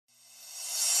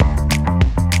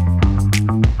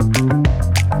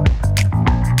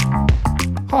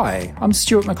Hi, I'm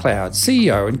Stuart McLeod,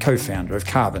 CEO and co-founder of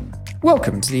Carbon.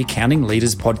 Welcome to the Accounting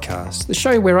Leaders Podcast, the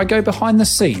show where I go behind the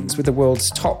scenes with the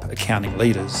world's top accounting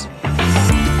leaders.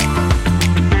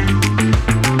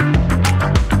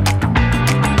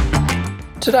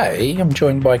 Today, I'm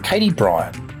joined by Katie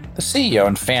Bryan, the CEO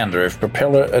and founder of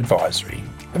Propeller Advisory,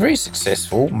 a very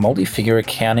successful multi-figure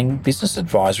accounting business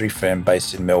advisory firm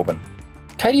based in Melbourne.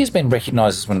 Katie has been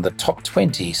recognised as one of the top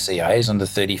 20 CAs under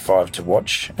 35 to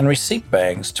watch and received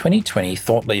Bag's 2020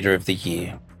 Thought Leader of the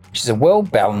Year. She's a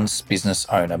well-balanced business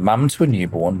owner, mum to a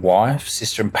newborn, wife,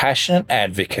 sister and passionate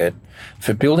advocate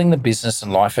for building the business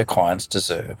and life her clients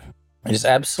deserve. It is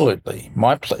absolutely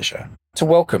my pleasure to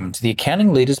welcome to the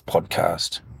Accounting Leaders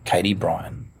Podcast, Katie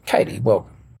Bryan. Katie,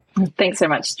 welcome. Thanks so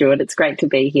much, Stuart. It's great to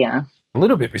be here. A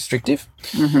little bit restrictive.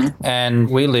 And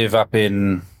we live up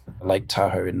in Lake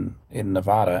Tahoe in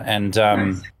Nevada. And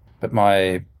Nice. But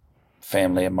my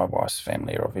family and my wife's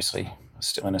family are obviously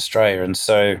still in Australia. And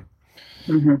so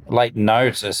late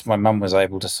notice, my mum was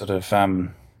able to sort of,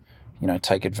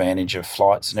 take advantage of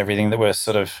flights and everything that were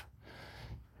sort of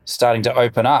starting to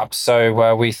open up.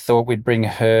 So we thought we'd bring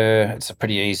her. It's a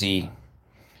pretty easy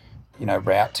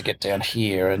route to get down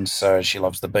here, and so she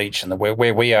loves the beach, and where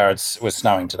we are, we're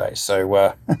snowing today,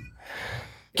 so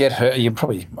get her. You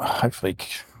probably, hopefully,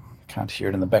 can't hear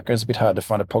it in the background. It's a bit hard to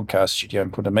find a podcast studio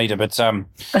and put a meter, but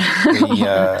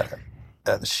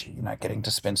getting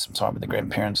to spend some time with the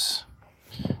grandparents,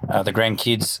 the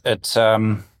grandkids at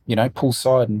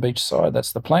poolside and beachside.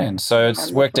 That's the plan. So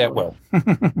it's worked out well.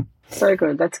 So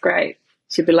good. That's great.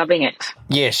 She'll be loving it.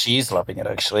 Yeah, she is loving it,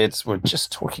 actually. We're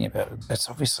just talking about it. It's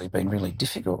obviously been really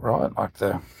difficult, right? Like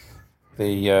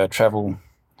the travel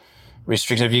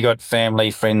restrictions. Have you got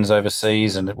family, friends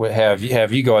overseas? And how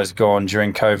have you guys gone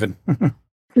during COVID?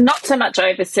 Not so much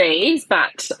overseas,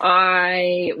 but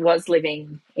I was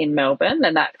living in Melbourne,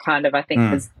 and that kind of, I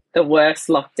think, was the worst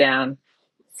lockdown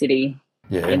city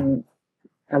in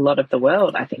a lot of the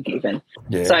world, I think, even.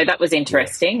 Yeah. So that was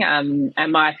interesting. And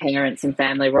my parents and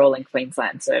family were all in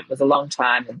Queensland, so it was a long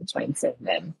time in between seeing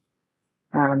them.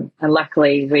 And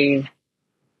luckily,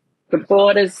 the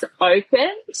borders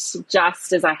opened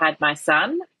just as I had my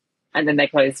son, and then they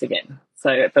closed again.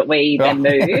 So, but we then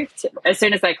moved. As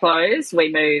soon as they closed,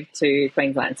 we moved to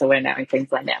Queensland. So we're now in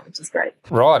Queensland now, which is great.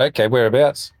 Right, okay.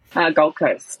 Whereabouts? Gold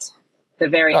Coast. The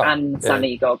very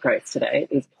unsunny Gold Coast today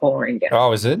is pouring down.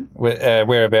 Oh, is it?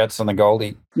 Whereabouts on the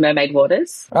Goldie? Mermaid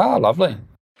Waters. Oh, lovely.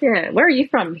 Yeah. Where are you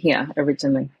from here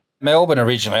originally? Melbourne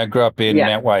originally. I grew up in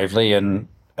Mount Waverley, and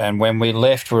when we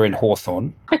left, we were in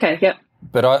Hawthorn. Okay, yep.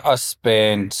 But I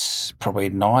spent probably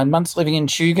 9 months living in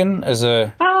Tugun as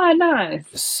a nice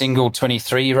single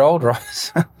 23-year-old,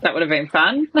 right? That would have been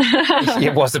fun.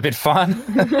 It was a bit fun.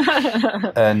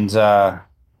 And,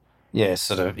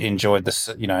 sort of enjoyed this,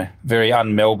 very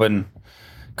un-Melbourne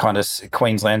kind of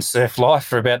Queensland surf life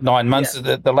for about 9 months.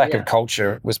 Yeah. The lack of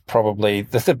culture was probably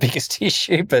the biggest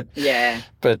issue, but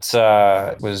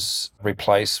it was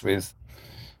replaced with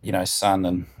sun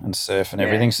and surf and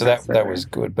everything. So that was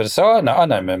good. But so I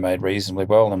know Mermaid reasonably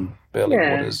well, and Burleigh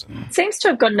Waters. Seems to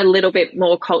have gotten a little bit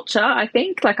more culture, I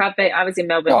think. Like I was in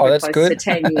Melbourne for close to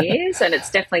 10 years, and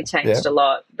it's definitely changed a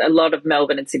lot. A lot of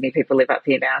Melbourne and Sydney people live up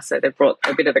here now, so they've brought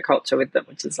a bit of the culture with them,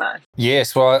 which is nice.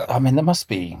 Yes, well, I mean, there must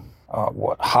be,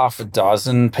 half a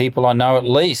dozen people I know at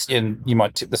least, and you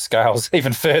might tip the scales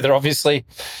even further, obviously,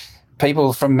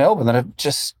 people from Melbourne that have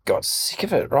just got sick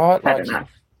of it, right? Had enough.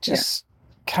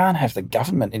 Can't have the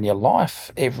government in your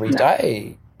life every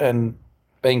day and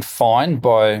being fined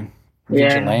by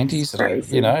vigilantes,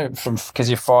 because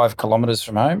you're 5 kilometres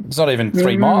from home. It's not even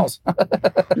 3 miles.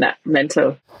 No,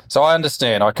 mental. So I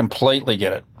understand. I completely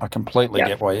get it. I completely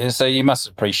get why. So you must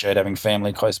appreciate having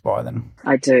family close by then.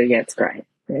 I do. Yeah, it's great.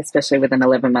 Yeah, especially with an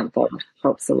 11-month-old.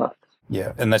 Helps a lot.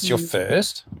 Yeah, and that's your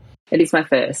first? It is my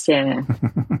first, yeah.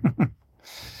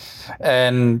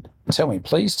 And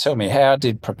please tell me, how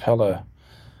did Propeller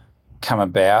come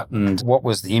about, and what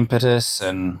was the impetus,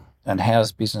 and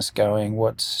how's business going?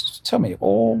 Tell me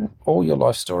all your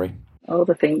life story. All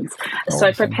the things.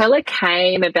 Propeller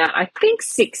came about, I think,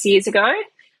 6 years ago.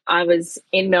 I was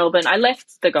in Melbourne. I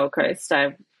left the Gold Coast.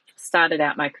 I started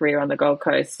out my career on the Gold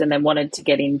Coast and then wanted to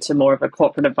get into more of a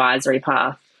corporate advisory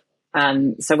path.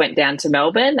 So went down to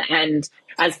Melbourne, and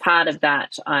as part of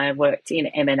that, I worked in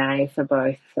M&A for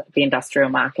both the industrial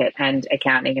market and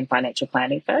accounting and financial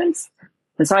planning firms.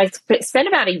 And so I spent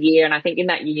about a year, and I think in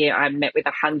that year I met with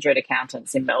 100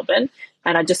 accountants in Melbourne,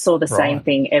 and I just saw the same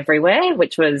thing everywhere,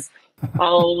 which was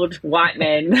old white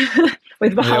men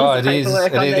with Yeah, piles of it is.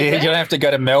 paperwork on their You desk. don't have to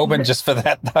go to Melbourne just for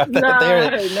that, though.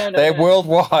 No, They're no.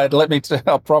 worldwide,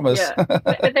 I promise. Yeah.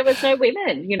 But there was no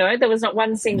women, there was not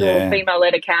one single Yeah,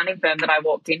 female-led accounting firm that I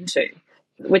walked into,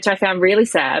 which I found really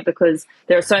sad because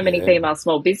there are so many yeah, female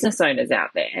small business owners out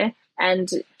there. And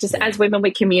just yeah, as women,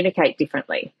 we communicate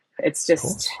differently. It's of just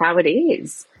course. how it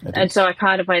is. It And so is. I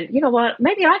kind of went, you know what,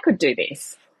 maybe I could do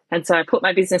this. And so I put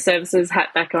my business services hat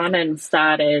back on and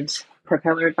started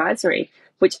Propeller Advisory,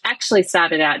 which actually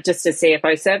started out just as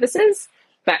CFO services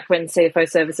back when CFO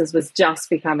services was just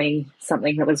becoming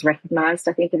something that was recognised,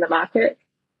 I think, in the market,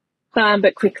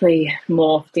 but quickly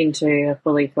morphed into a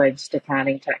fully fledged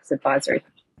accounting tax advisory.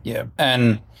 Yeah.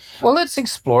 And, well, let's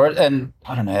explore it. And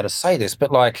I don't know how to say this,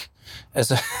 but like,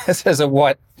 as a, as a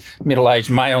white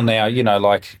middle-aged male now,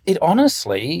 like, it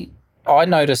honestly, I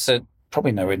notice it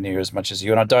probably nowhere near as much as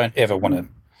you. And I don't ever want to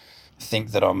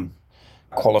think that I'm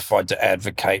qualified to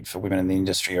advocate for women in the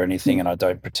industry or anything, and I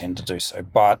don't pretend to do so.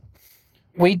 But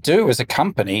we do, as a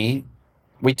company,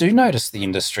 we do notice the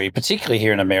industry, particularly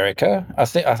here in America. I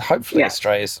think hopefully Yeah.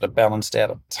 Australia's sort of balanced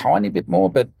out a tiny bit more,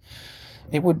 but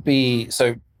it would be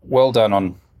so well done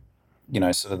on,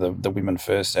 sort of the women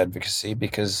first advocacy,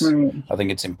 because I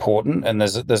think it's important. And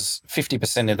there's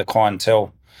 50% of the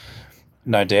clientele,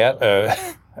 no doubt,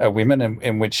 are women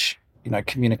in which,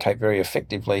 communicate very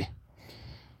effectively.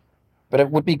 But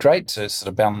it would be great to sort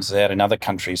of balance it out in other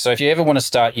countries. So if you ever want to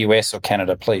start US or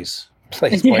Canada, please by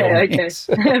all Okay. means.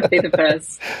 Be the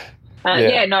first. And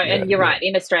you're yeah. right.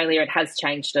 In Australia, it has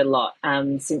changed a lot.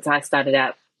 Since I started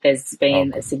out, there's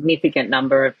been a significant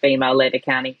number of female-led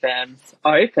accounting firms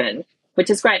open, which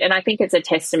is great. And I think it's a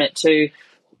testament to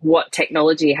what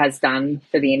technology has done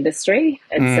for the industry.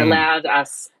 It's allowed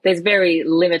us, there's very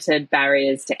limited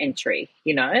barriers to entry,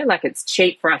 like it's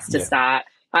cheap for us to start.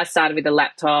 I started with a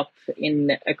laptop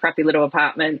in a crappy little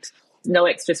apartment, no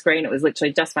extra screen. It was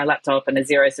literally just my laptop and a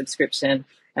Xero subscription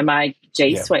and my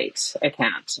G Suite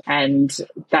account. And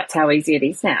that's how easy it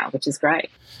is now, which is great.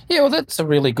 Yeah, well, that's a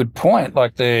really good point.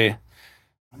 Like the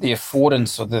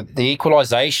affordance or the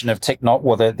equalisation of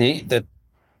the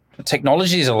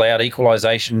technology has allowed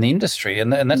equalisation in the industry,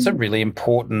 and that's a really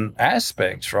important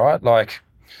aspect, right? Like,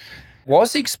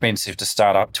 was it expensive to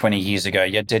start up 20 years ago?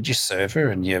 You had your server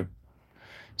and your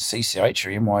CCH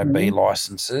or MYOB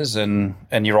licenses and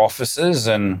your offices,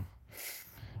 and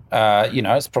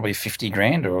it's probably 50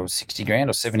 grand or 60 grand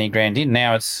or 70 grand in.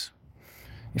 Now it's,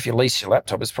 if you lease your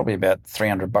laptop, it's probably about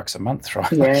 $300 a month,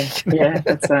 right? Yeah,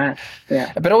 that's right.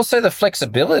 Yeah. But also the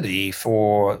flexibility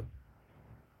for,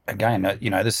 again,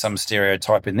 there's some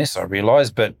stereotype in this, I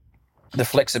realise, but the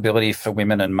flexibility for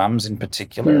women and mums in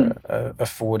particular,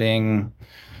 affording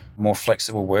more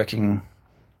flexible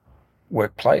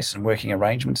workplace and working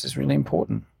arrangements is really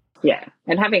important. Yeah,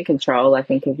 and having control, I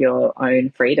think, of your own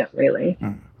freedom, really,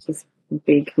 which is a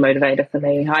big motivator for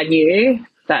me. I knew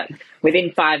that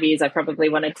within 5 years I probably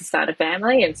wanted to start a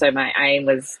family, and so my aim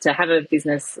was to have a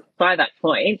business by that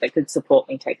point that could support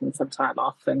me taking some time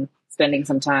off and spending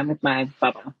some time with my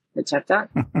bubba, which I've done.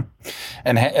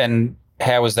 And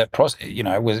how was that process?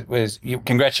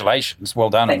 Congratulations, well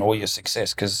done on all your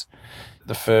success, because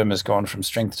the firm has gone from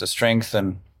strength to strength,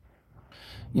 and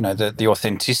the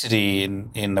authenticity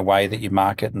in the way that you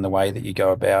market and the way that you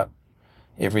go about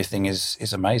everything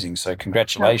is amazing. So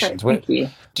congratulations. Okay, thank you.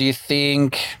 Do you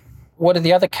think, what are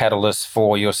the other catalysts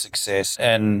for your success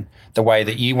and the way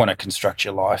that you want to construct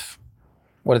your life?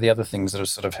 What are the other things that have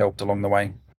sort of helped along the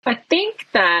way? I think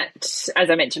that, as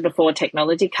I mentioned before,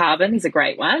 technology, Carbon is a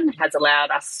great one. It has allowed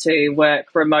us to work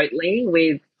remotely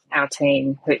with our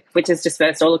team, which is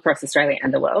dispersed all across Australia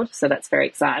and the world. So that's very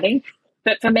exciting.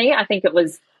 But for me, I think it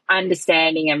was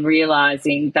understanding and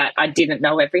realising that I didn't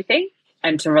know everything,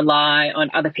 and to rely on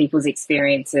other people's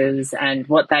experiences and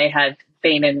what they had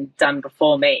been and done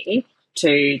before me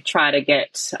to try to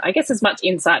get, I guess, as much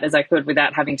insight as I could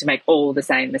without having to make all the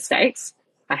same mistakes.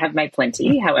 I have made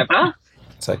plenty, however.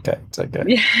 It's okay.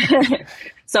 Yeah.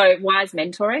 So Wise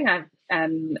Mentoring,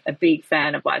 I'm a big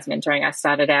fan of Wise Mentoring. I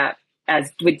started out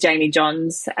with Jamie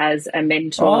Johns as a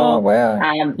mentor. Oh,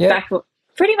 wow. Back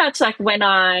pretty much like when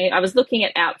I was looking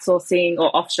at outsourcing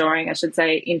or offshoring, I should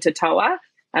say, into TOA.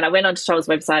 And I went onto TOA's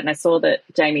website and I saw that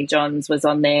Jamie Johns was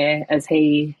on there, as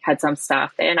he had some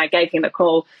staff there. And I gave him a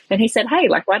call and he said, hey,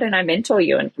 why don't I mentor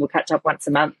you, and we'll catch up once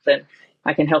a month and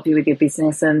I can help you with your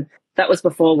business. And that was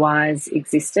before Wise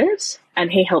existed, and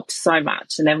he helped so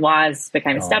much. And then Wise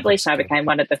became established. I became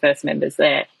one of the first members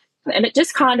there. And it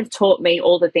just kind of taught me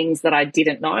all the things that I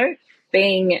didn't know.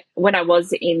 When I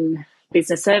was in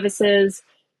business services,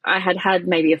 I had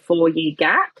maybe a 4-year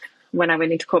gap when I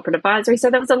went into corporate advisory. So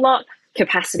there was a lot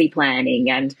capacity planning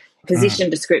and position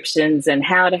descriptions and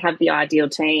how to have the ideal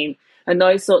team and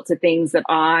those sorts of things that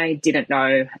I didn't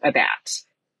know about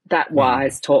that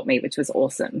Wise taught me, which was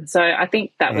awesome. So I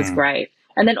think that was great.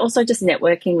 And then also just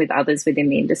networking with others within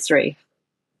the industry.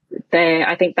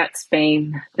 I think that's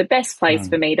been the best place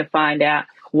for me to find out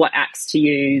what apps to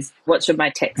use, what should my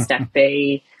tech stack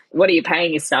be, what are you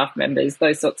paying your staff members,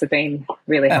 those sorts have been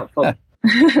really helpful.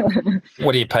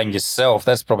 What are you paying yourself?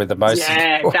 That's probably the most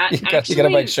important. You got to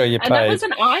make sure you're paid. And that was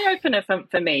an eye-opener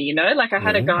for me, you know. Like I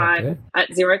had a guy at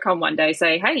Xerocon one day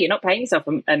say, hey, you're not paying yourself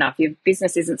enough. Your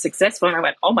business isn't successful. And I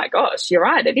went, oh, my gosh, you're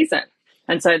right, it isn't.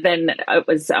 And so then it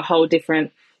was a whole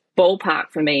different ballpark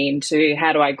for me into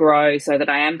how do I grow so that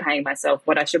I am paying myself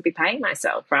what I should be paying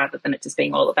myself rather than it just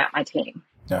being all about my team.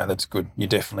 No, that's good. You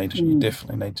definitely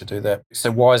need to do that.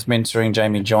 So Wise Mentoring,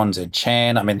 Jamie Johns, Ed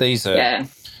Chan. I mean, these are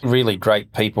really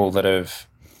great people that have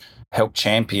helped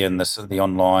champion the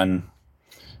online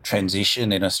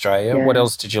transition in Australia. What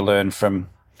else did you learn from?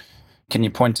 Can you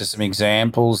point to some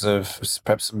examples of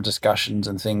perhaps some discussions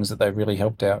and things that they really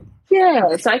helped out?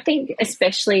 Yeah, so I think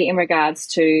especially in regards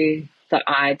to the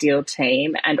ideal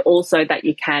team and also that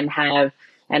you can have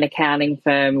an accounting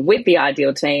firm with the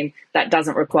ideal team that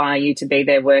doesn't require you to be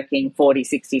there working 40,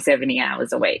 60, 70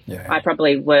 hours a week. Yeah. I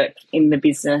probably work in the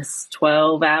business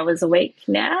 12 hours a week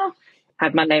now,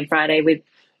 have Monday and Friday with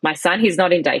my son. He's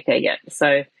not in daycare yet,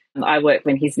 so I work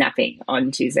when he's napping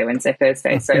on Tuesday, Wednesday,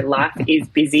 Thursday. So life is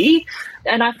busy.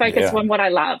 And I focus on what I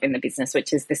love in the business,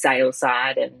 which is the sales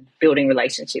side and building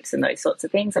relationships and those sorts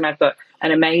of things. And I've got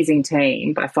an amazing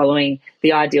team by following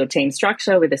the ideal team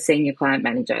structure with a senior client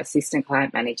manager, assistant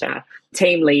client manager,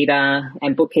 team leader,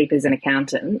 and bookkeepers and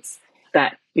accountants.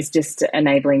 That is just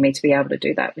enabling me to be able to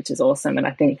do that, which is awesome. And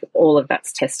I think all of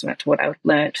that's testament to what I've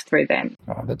learnt through them.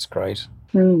 Oh, that's great.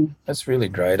 That's really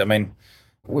great. I mean,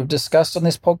 we've discussed on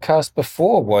this podcast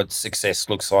before what success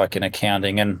looks like in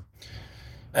accounting, and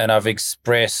I've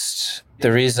expressed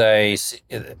there is a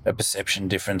perception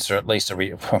difference, or at least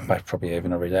probably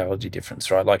even a reality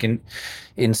difference, right? Like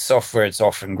in software, it's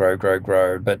often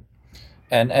grow, but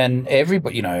and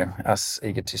everybody, you know, us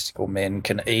egotistical men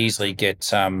can easily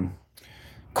get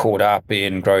caught up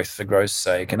in growth for growth's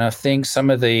sake, and I think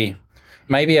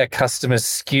maybe our customers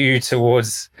skew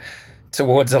towards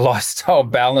a lifestyle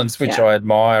balance, which I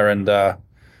admire and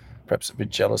perhaps a bit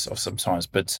jealous of sometimes.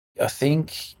 But I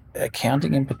think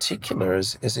accounting in particular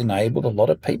has enabled a lot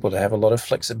of people to have a lot of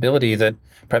flexibility that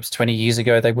perhaps 20 years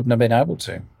ago they wouldn't have been able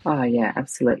to. Oh, yeah,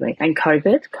 absolutely. And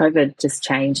COVID just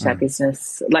changed our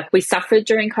business. Like we suffered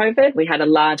during COVID. We had a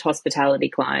large hospitality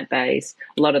client base.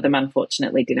 A lot of them,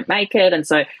 unfortunately, didn't make it. And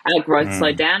so our growth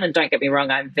slowed down. And don't get me wrong,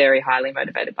 I'm very highly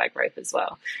motivated by growth as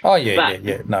well. Oh,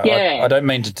 yeah. No, I don't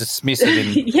mean to dismiss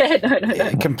it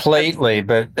no. completely,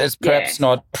 but it's perhaps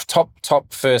not top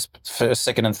first,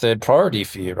 second and third priority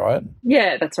for you, right?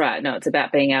 Yeah, that's right. No, it's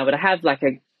about being able to have like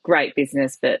a great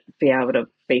business, but be able to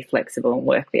be flexible and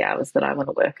work the hours that I want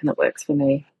to work and that works for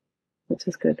me, which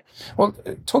is good. Well,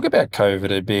 talk about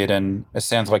COVID a bit, and it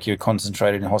sounds like you were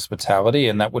concentrated in hospitality,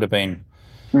 and that would have been,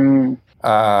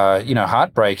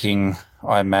 heartbreaking,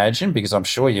 I imagine, because I'm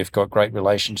sure you've got great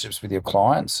relationships with your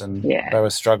clients, and they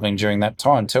were struggling during that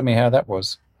time. Tell me how that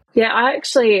was. Yeah,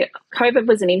 COVID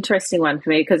was an interesting one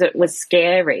for me because it was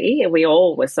scary. We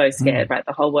all were so scared, right?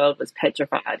 The whole world was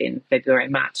petrified in February,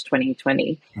 March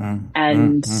 2020.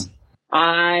 And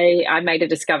I made a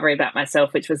discovery about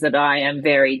myself, which was that I am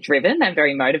very driven and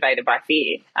very motivated by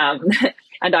fear.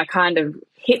 And I kind of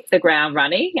hit the ground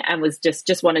running and was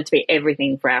just wanted to be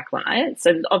everything for our clients.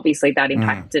 And obviously that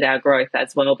impacted our growth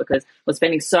as well because we're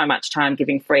spending so much time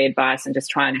giving free advice and just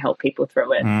trying to help people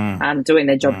through it, doing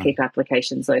their JobKeeper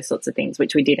applications, those sorts of things,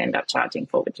 which we did end up charging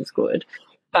for, which is good.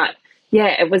 But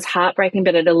yeah, it was heartbreaking,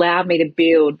 but it allowed me to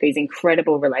build these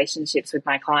incredible relationships with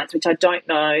my clients, which I don't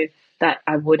know that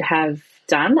I would have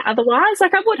done otherwise.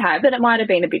 Like I would have, but it might have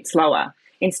been a bit slower.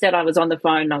 Instead, I was on the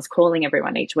phone and I was calling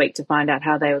everyone each week to find out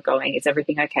how they were going. Is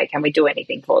everything okay? Can we do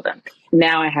anything for them?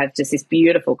 Now I have just this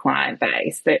beautiful client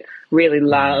base that really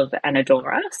love and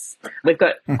adore us. We've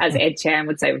got, as Ed Chan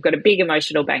would say, we've got a big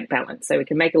emotional bank balance, so we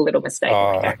can make a little mistake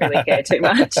and we don't really care too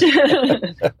much.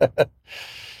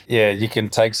 Yeah, you can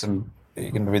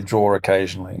withdraw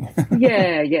occasionally.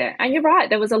 Yeah. And you're right.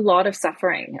 There was a lot of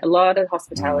suffering, a lot of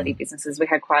hospitality businesses. We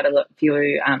had quite a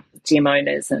few gym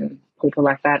owners and people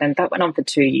like that. And that went on for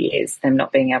 2 years, them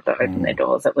not being able to open their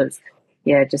doors. It was,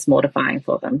 just mortifying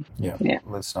for them. Yeah.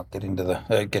 Let's not get into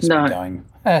it gets me going.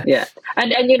 Yeah.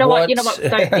 And you know what? So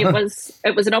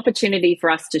it was an opportunity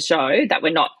for us to show that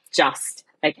we're not just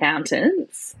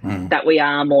accountants, that we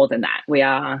are more than that. We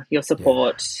are your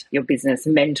support, your business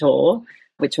mentor,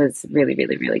 which was really,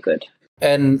 really, really good.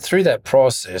 And through that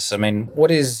process, I mean, what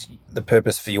is the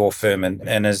purpose for your firm, and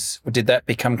did that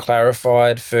become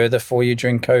clarified further for you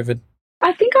during COVID?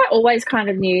 I think I always kind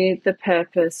of knew the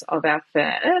purpose of our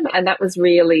firm, and that was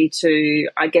really to,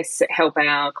 I guess, help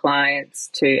our clients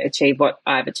to achieve what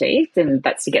I've achieved, and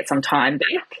that's to get some time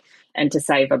back and to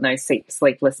save on those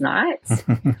sleepless nights,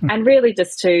 and really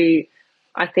just to,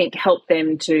 I think, help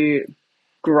them to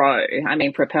grow. I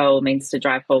mean, propel means to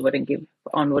drive forward and give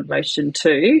onward motion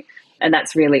too, and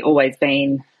that's really always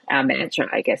been our mantra,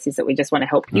 I guess, is that we just want to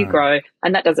help you grow.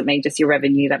 And that doesn't mean just your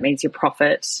revenue, that means your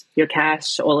profit, your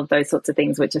cash, all of those sorts of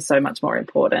things, which are so much more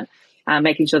important.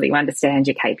 Making sure that you understand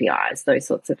your KPIs, those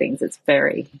sorts of things. It's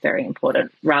very, very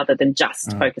important rather than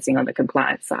just focusing on the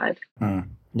compliance side.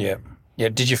 Yeah. Yeah.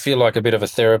 Did you feel like a bit of a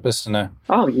therapist and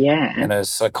a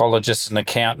psychologist, an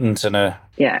accountant and a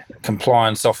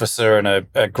compliance officer and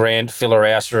a grant filler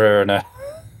outer and a...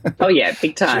 Oh, yeah,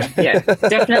 big time. Yeah,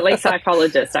 definitely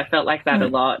psychologist. I felt like that a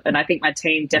lot. And I think my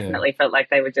team definitely felt like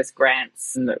they were just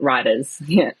grants and writers.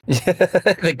 Yeah.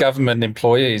 The government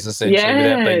employees, essentially,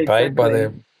 without being paid by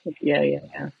them.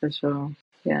 Yeah, for sure.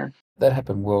 Yeah. That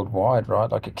happened worldwide, right?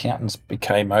 Like accountants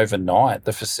became overnight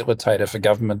the facilitator for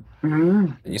government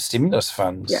stimulus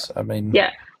funds. Yeah. I mean...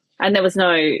 Yeah, and there was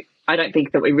I don't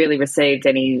think that we really received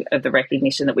any of the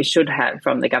recognition that we should have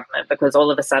from the government, because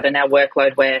all of a sudden our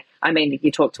workload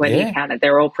you talk to any accountant,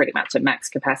 they're all pretty much at max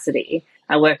capacity.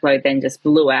 Our workload then just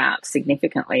blew out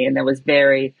significantly, and there was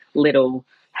very little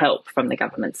help from the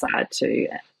government side to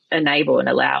enable and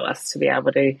allow us to be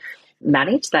able to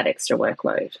manage that extra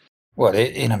workload. Well,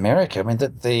 in America, I mean,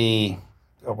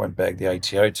 I won't bag the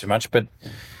ATO too much, but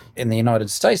in the United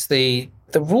States, the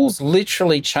rules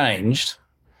literally changed,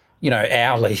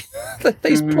 hourly.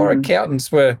 These poor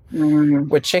accountants were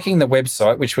checking the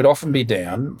website, which would often be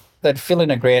down. They'd fill in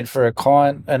a grant for a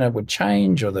client and it would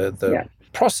change, or the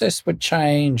process would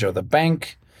change, or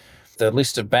the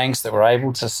list of banks that were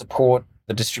able to support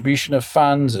the distribution of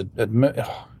funds. It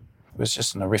was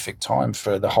just an horrific time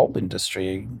for the whole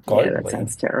industry globally. Yeah, that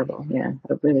sounds terrible. Yeah,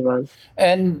 it really was.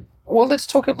 And well, let's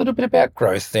talk a little bit about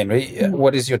growth then.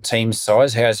 What is your team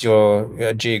size? How's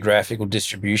your geographical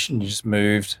distribution? You just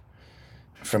moved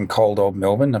from cold old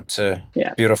Melbourne up to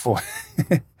beautiful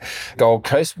Gold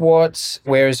Coast.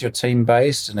 Where is your team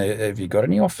based, and have you got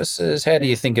any offices? How do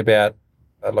you think about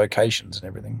locations and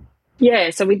everything? Yeah,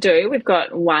 so we do. We've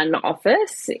got one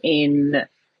office in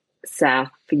South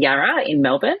Yarra in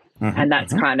Melbourne, and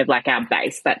that's kind of like our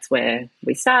base. That's where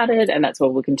we started, and that's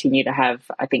where we'll continue to have,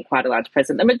 I think, quite a large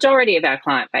presence. The majority of our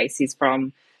client base is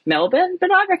from Melbourne,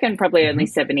 but I reckon probably only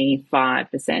 75%,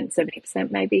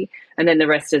 70% maybe. And then the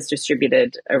rest is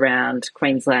distributed around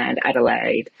Queensland,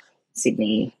 Adelaide,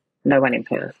 Sydney, no one in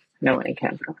Perth, no one in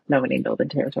Canberra, no one in Northern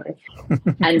Territory.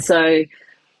 And so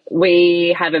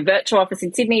we have a virtual office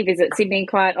in Sydney, visit Sydney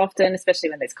quite often, especially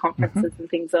when there's conferences and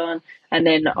things on. And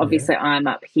then obviously I'm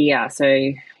up here.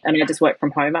 And I just work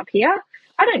from home up here.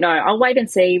 I don't know. I'll wait and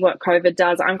see what COVID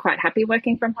does. I'm quite happy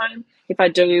working from home. If I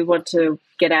do want to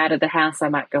get out of the house, I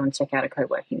might go and check out a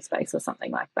co-working space or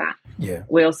something like that. Yeah.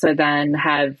 We also then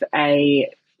have a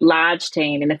large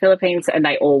team in the Philippines, and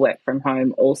they all work from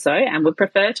home also, and would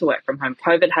prefer to work from home.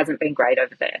 COVID hasn't been great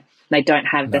over there. They don't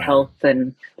have the health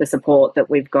and the support that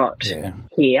we've got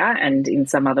here and in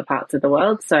some other parts of the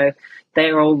world. So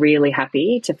they're all really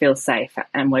happy to feel safe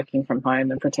and working from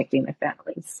home and protecting their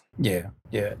families. Yeah,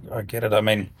 I get it. I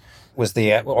mean, was the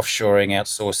offshoring,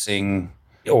 outsourcing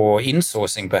or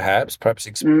insourcing perhaps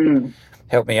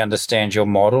help me understand your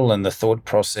model and the thought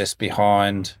process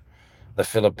behind the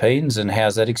Philippines, and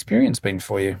how's that experience been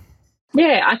for you?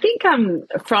 Yeah, I think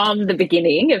from the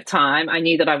beginning of time, I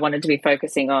knew that I wanted to be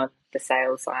focusing on the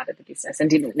sales side of the business and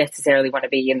didn't necessarily want to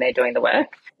be in there doing the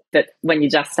work. But when you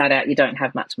just start out, you don't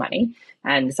have much money.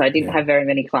 And so I didn't have very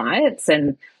many clients.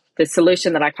 And the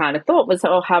solution that I kind of thought was,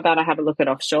 how about I have a look at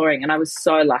offshoring? And I was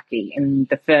so lucky in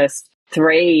the first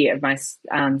 3 of my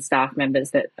staff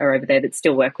members that are over there that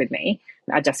still work with me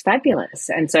are just fabulous.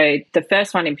 And so the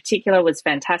first one in particular was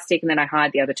fantastic. And then I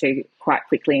hired the other 2 quite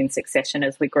quickly in succession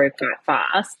as we grew quite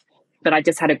fast. But I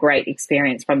just had a great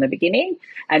experience from the beginning,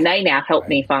 and they now help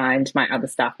me find my other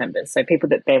staff members. So people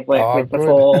that they've worked with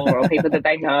before or people that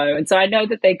they know. And so I know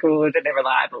that they're good and they're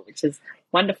reliable, which is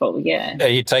wonderful, yeah. Are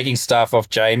you taking staff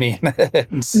off Jamie?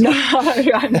 No,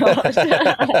 I'm not.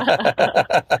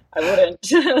 I wouldn't.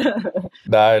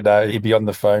 No, he'd be on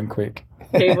the phone quick.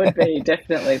 He would be,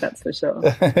 definitely, that's for sure.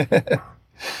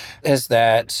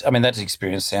 That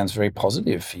experience sounds very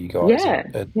positive for you guys.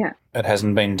 Yeah. It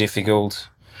hasn't been difficult.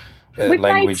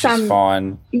 Language is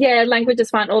fine. Yeah, language is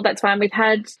fine. All that's fine. We've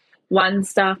had one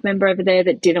staff member over there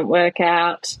that didn't work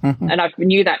out. And I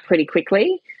knew that pretty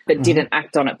quickly, but didn't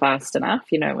act on it fast enough.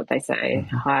 You know what they say,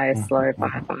 hire slow,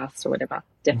 fire fast or whatever.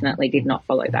 Definitely did not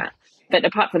follow that. But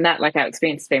apart from that, like, our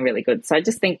experience has been really good. So I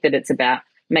just think that it's about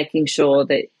making sure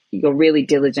that you're really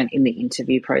diligent in the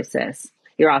interview process.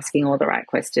 You're asking all the right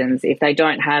questions. If they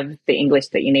don't have the English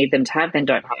that you need them to have, then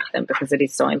don't hire them, because it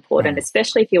is so important,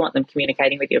 especially if you want them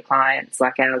communicating with your clients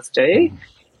like ours do.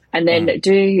 And then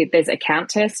there's account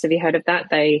tests. Have you heard of that?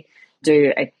 They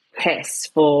do a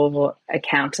test for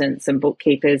accountants and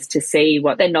bookkeepers to see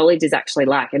what their knowledge is actually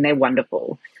like, and they're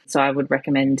wonderful. So I would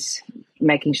recommend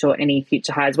making sure any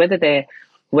future hires, whether they're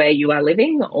where you are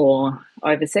living or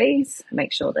overseas,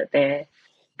 make sure that they're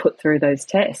put through those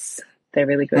tests. They're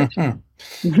really good. Get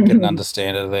an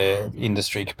understanding of their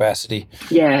industry capacity.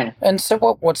 Yeah. And so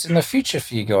what's in the future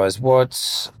for you guys? Where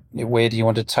do you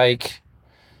want to take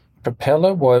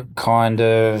Propeller? What kind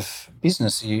of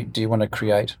business do you want to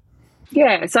create?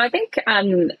 Yeah, so I think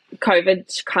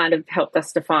COVID kind of helped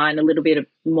us define a little bit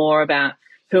more about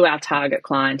who our target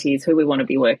client is, who we want to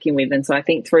be working with. And so I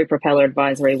think through Propeller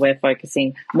Advisory, we're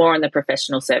focusing more on the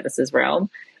professional services realm.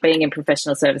 Being in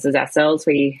professional services ourselves,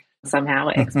 we somehow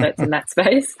are experts in that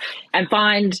space, and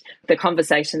find the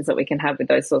conversations that we can have with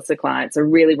those sorts of clients are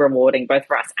really rewarding, both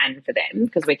for us and for them,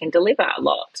 because we can deliver a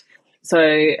lot.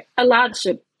 So a large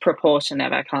proportion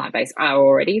of our client base are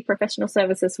already professional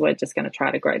services. So we're just going to try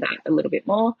to grow that a little bit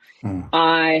more.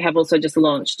 I have also just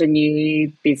launched a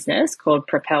new business called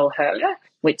Propel Her,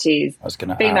 which is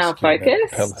female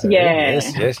focused.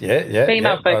 Yes,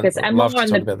 female focused, and more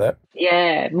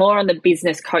on more on the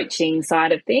business coaching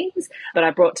side of things. But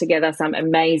I brought together some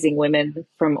amazing women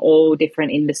from all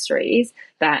different industries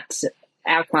that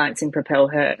our clients in Propel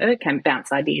Her can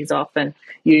bounce ideas off and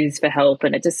use for help.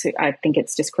 And I think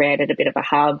it's just created a bit of a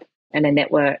hub and a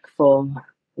network for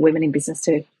women in business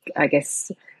to, I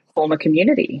guess, form a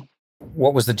community.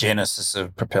 What was the genesis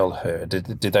of Propel Her?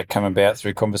 Did that come about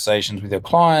through conversations with your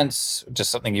clients?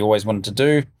 Just something you always wanted to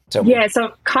do? So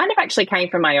it kind of actually came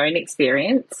from my own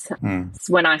experience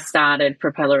when I started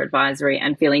Propeller Advisory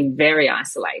and feeling very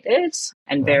isolated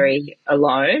and very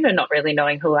alone and not really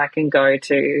knowing who I can go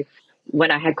to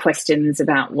when I had questions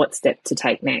about what step to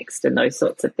take next and those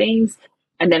sorts of things.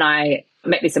 And then I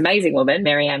met this amazing woman,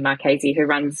 Marianne Marchese, who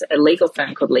runs a legal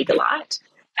firm called Legalite.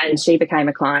 And she became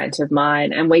a client of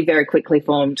mine, and we very quickly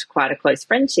formed quite a close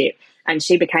friendship. And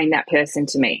she became that person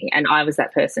to me, and I was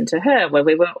that person to her, where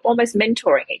we were almost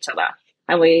mentoring each other.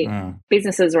 And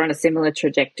businesses are on a similar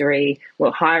trajectory.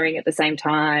 We're hiring at the same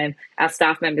time. Our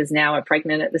staff members now are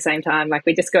pregnant at the same time. Like,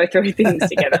 we just go through things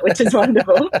together, which is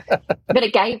wonderful. But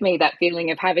it gave me that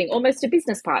feeling of having almost a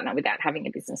business partner without having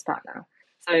a business partner.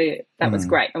 So that was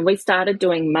great. And we started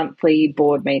doing monthly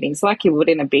board meetings like you would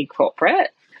in a big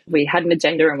corporate. We had an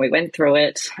agenda and we went through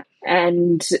it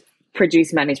and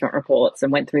produced management reports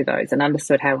and went through those and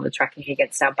understood how we were tracking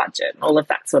against our budget and all of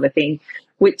that sort of thing,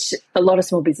 which a lot of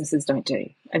small businesses don't do.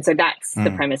 And so that's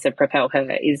the premise of Propel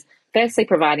Her, is firstly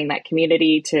providing that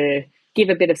community to give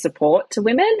a bit of support to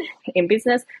women in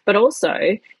business, but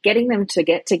also getting them to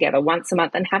get together once a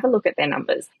month and have a look at their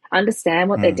numbers, understand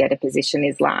what their debtor position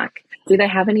is like. Do they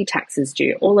have any taxes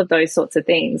due? All of those sorts of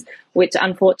things, which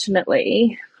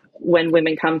unfortunately, when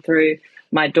women come through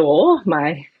my door,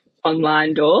 my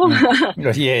online door,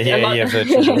 virtually,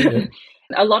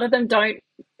 a lot of them don't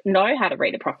know how to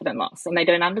read a profit and loss, and they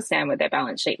don't understand what their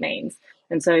balance sheet means.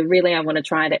 And so really I want to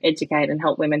try to educate and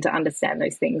help women to understand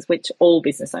those things, which all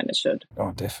business owners should.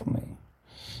 Oh, definitely.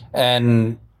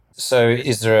 And so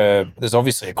there's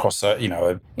obviously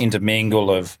an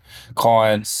intermingle of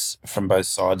clients from both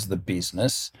sides of the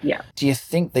business. Yeah. Do you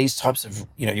think these types of,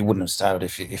 you wouldn't have started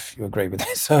if you agree with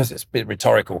that, so it's a bit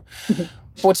rhetorical.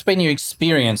 What's been your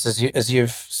experience as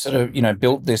you've sort of,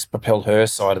 built this Propel Her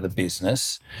side of the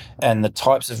business, and the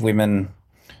types of women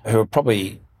who are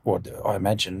probably, I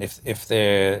imagine, if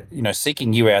they're,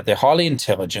 seeking you out, they're highly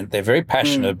intelligent, they're very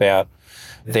passionate about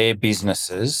their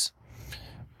businesses.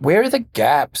 Where are the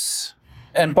gaps?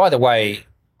 And by the way,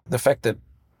 the fact that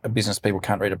business people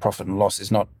can't read a profit and loss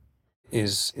is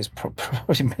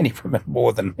probably many women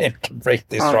more than men can read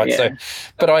this, right? Yeah. So,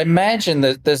 but I imagine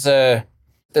that there's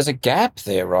a gap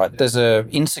there, right? There's a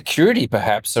insecurity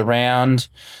perhaps around,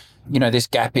 this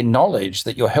gap in knowledge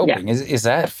that you're helping. Yeah. Is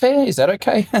that fair? Is that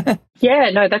okay? Yeah,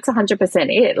 no, that's 100%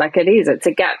 it. Like, it is. It's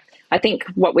a gap. I think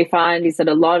what we find is that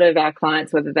a lot of our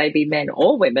clients, whether they be men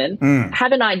or women,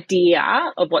 have an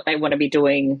idea of what they want to be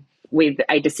doing with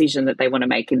a decision that they want to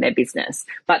make in their business,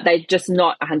 but they're just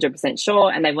not 100% sure,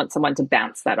 and they want someone to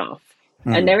bounce that off.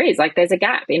 And there is, like, there's a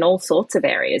gap in all sorts of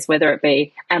areas, whether it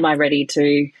be, am I ready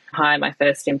to hire my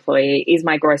first employee? Is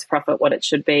my gross profit what it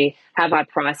should be? Have I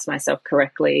priced myself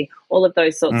correctly? All of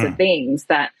those sorts of things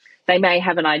that they may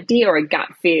have an idea or a gut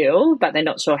feel, but they're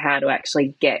not sure how to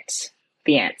actually get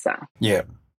the answer. Yeah.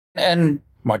 And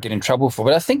might get in trouble for,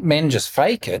 but I think men just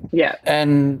fake it. Yeah.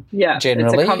 And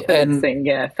generally. It's a confidence thing,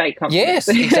 fake confidence. Yes,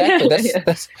 exactly.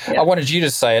 That's I wanted you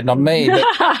to say it, not me. But,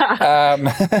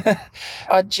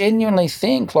 I genuinely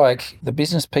think, like, the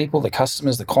business people, the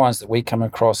customers, the clients that we come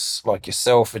across, like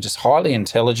yourself, are just highly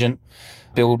intelligent,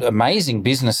 build amazing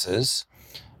businesses,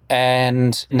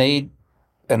 and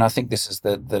I think this is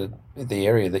the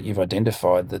area that you've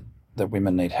identified that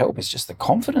women need help, is just the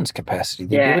confidence capacity,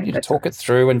 the ability to talk it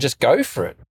through and just go for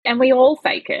it. And we all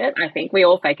fake it. I think we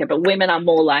all fake it, but women are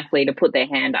more likely to put their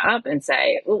hand up and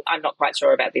say, oh, I'm not quite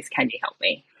sure about this. Can you help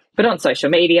me? But on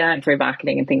social media and through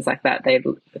marketing and things like that, they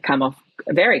come off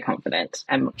very confident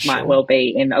and might well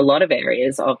be in a lot of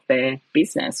areas of their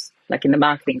business, like in the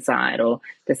marketing side or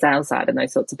the sales side and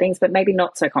those sorts of things, but maybe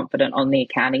not so confident on the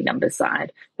accounting numbers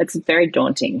side. It's very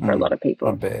daunting for a lot of people.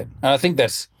 Not bad. And I think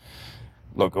that's,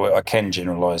 look, I can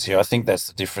generalise here. I think that's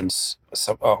the difference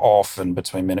often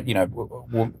between men. You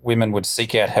know, women would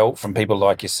seek out help from people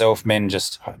like yourself. Men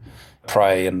just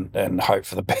pray and hope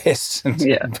for the best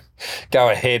and go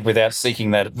ahead without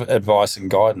seeking that advice and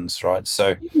guidance, right?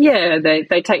 So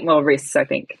they take more risks, I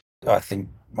think. I think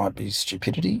might be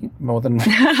stupidity more than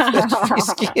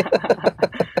risky.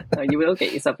 No, you will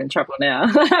get yourself in trouble now.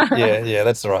 Yeah,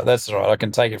 that's all right. I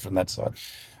can take it from that side.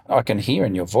 I can hear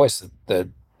in your voice that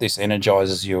this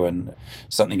energizes you and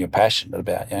something you're passionate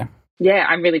about, yeah? Yeah,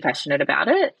 I'm really passionate about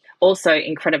it. Also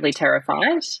incredibly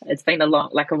terrified. It's been a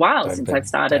while since I've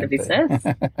started a business.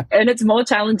 And it's more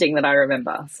challenging than I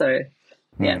remember. So,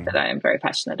 but I am very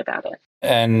passionate about it.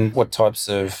 And what types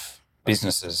of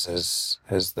businesses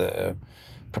has the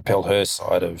Propel Her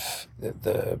side of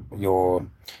your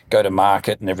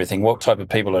go-to-market and everything? What type of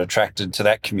people are attracted to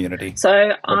that community?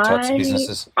 So what types of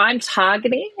businesses? I'm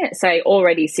targeting, say,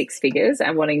 already 6 figures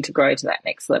and wanting to grow to that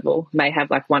next level. May have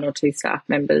like 1 or 2 staff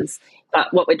members.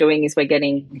 But what we're doing is we're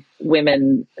getting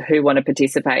women who want to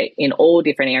participate in all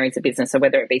different areas of business. So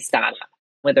whether it be startup,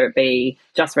 whether it be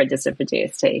just registered for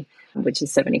GST, which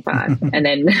is 75, and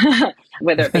then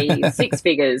whether it be 6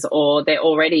 figures or they're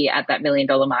already at that $1 million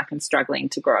mark and struggling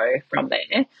to grow from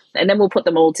there. And then we'll put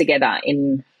them all together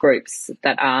in groups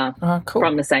that are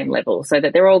from the same level so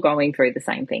that they're all going through the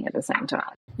same thing at the same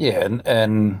time. Yeah,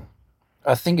 and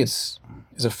I think is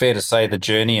it fair to say the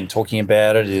journey and talking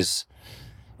about it is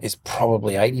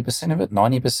probably 80% of it,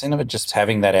 90% of it, just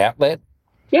having that outlet?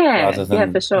 Yeah, rather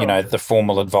than, for sure. The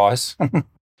formal advice.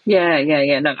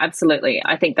 Yeah. No, absolutely.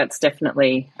 I think that's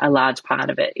definitely a large part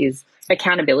of it is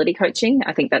accountability coaching.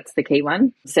 I think that's the key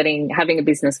one. Having a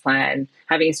business plan,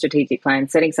 having a strategic plan,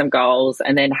 setting some goals,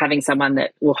 and then having someone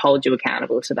that will hold you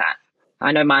accountable to that.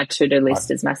 I know my to-do list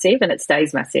is massive and it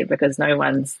stays massive because no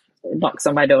one's knocks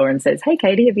on my door and says, hey,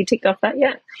 Katie, have you ticked off that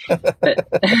yet? But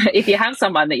if you have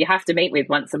someone that you have to meet with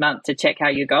once a month to check how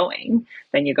you're going,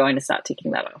 then you're going to start ticking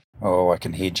that off. Oh, I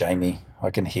can hear Jamie. I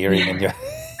can hear him in your...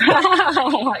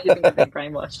 You think I've been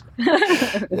brainwashed?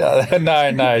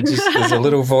 No, just there's a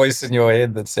little voice in your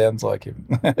head that sounds like him.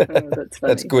 That's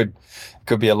funny. That's good.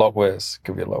 Could be a lot worse.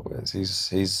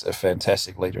 He's a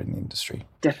fantastic leader in the industry.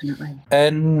 Definitely.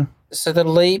 And so the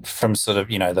leap from sort of,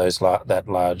 that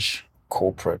large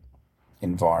corporate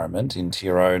environment into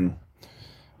your own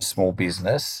small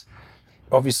business,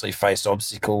 obviously faced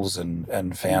obstacles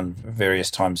and found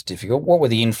various times difficult. What were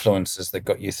the influences that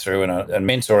got you through? And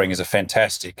mentoring is a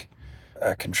fantastic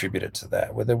contributor to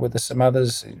that. Were there some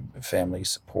others, family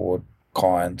support,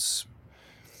 clients,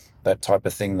 that type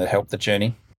of thing that helped the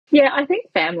journey? Yeah, I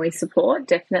think family support,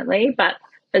 definitely, but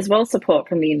as well support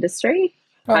from the industry.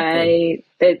 The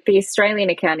Australian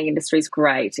accounting industry is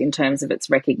great in terms of its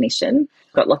recognition.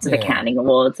 Got lots of accounting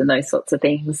awards and those sorts of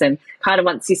things. And kind of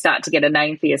once you start to get a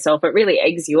name for yourself, it really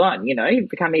eggs you on, you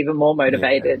become even more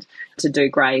motivated to do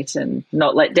great and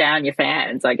not let down your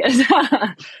fans, I guess.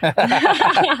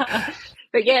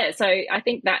 But yeah, so I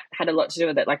think that had a lot to do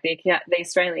with it. Like the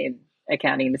Australian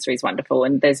accounting industry is wonderful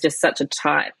and there's just such a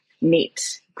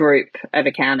tight-knit group of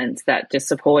accountants that just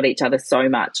support each other so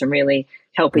much and really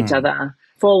help each other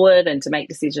forward and to make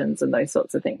decisions and those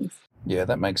sorts of things. Yeah,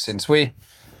 that makes sense. I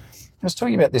was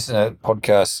talking about this in a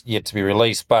podcast yet to be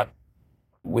released, but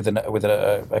with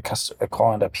a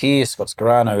client up here, Scott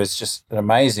Scarano, is just an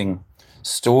amazing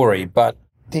story. But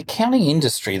the accounting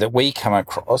industry that we come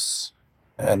across,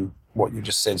 and what you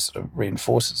just said sort of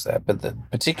reinforces that, but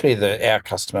particularly our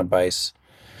customer base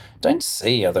don't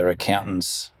see other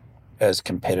accountants as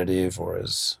competitive or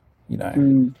as,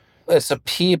 it's a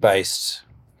peer-based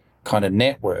kind of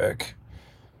network.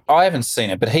 I haven't seen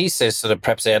it, but he says sort of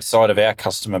perhaps outside of our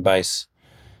customer base,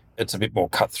 it's a bit more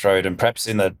cutthroat, and perhaps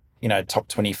in the, top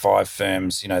 25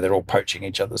 firms, they're all poaching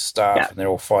each other's staff and they're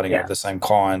all fighting over the same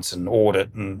clients and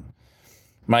audit, and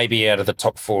maybe out of the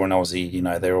top 4 in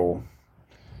Aussie, they're all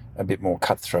a bit more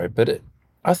cutthroat. But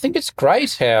I think it's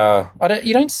great how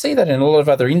you don't see that in a lot of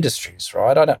other industries,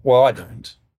 right? I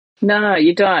don't. No,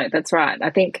 you don't. That's right. I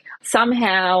think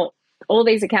somehow all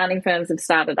these accounting firms have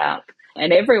started up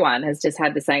and everyone has just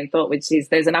had the same thought, which is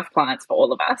there's enough clients for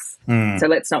all of us. So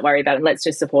let's not worry about it. Let's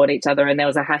just support each other. And there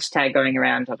was a hashtag going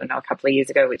around, I don't know, a couple of years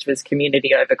ago, which was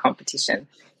community over competition.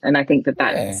 And I think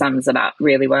that sums it up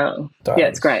really well. Yeah,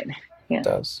 it's great. Yeah. It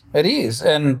does. It is.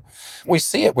 And we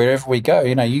see it wherever we go,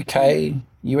 UK,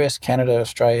 US, Canada,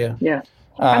 Australia. Yeah.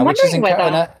 I'm wondering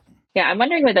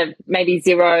whether maybe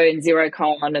Xero and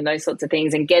Xerocon and those sorts of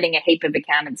things and getting a heap of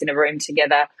accountants in a room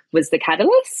together was the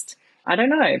catalyst. I don't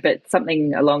know, but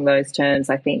something along those terms,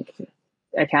 I think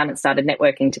accountants started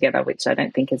networking together, which I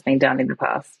don't think has been done in the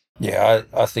past. Yeah,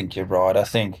 I think you're right. I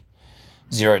think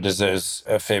Xero deserves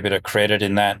a fair bit of credit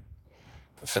in that,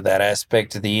 for that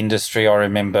aspect of the industry. I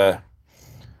remember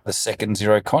the second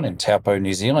Xerocon in Taupo,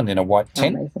 New Zealand, in a white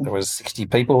tent. Amazing. There was 60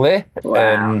 people there. Wow.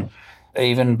 And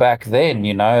even back then,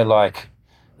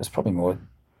 there's probably more,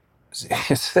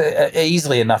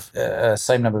 easily enough,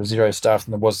 same number of Xero staff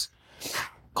than there was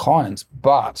clients,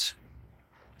 but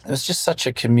it was just such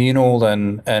a communal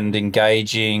and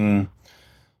engaging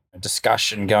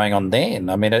discussion going on then.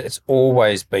 I mean, it's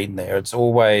always been there. It's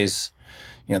always,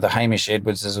 the Hamish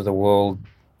Edwardses of the world,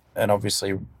 and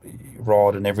obviously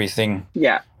Rod and everything.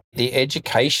 Yeah. The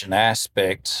education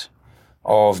aspect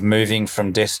of moving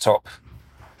from desktop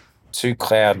to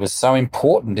cloud was so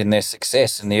important in their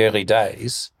success in the early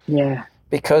days. Yeah.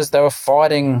 Because they were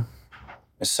fighting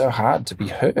so hard to be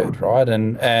heard, right?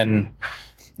 And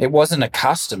it wasn't a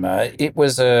customer. It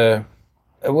was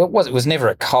never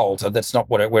a cult. That's not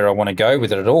where I want to go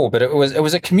with it at all. But it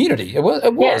was a community. It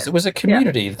was a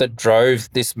community that drove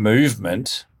this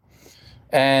movement.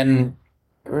 And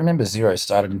remember, Xero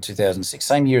started in 2006,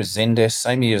 same year as Zendesk,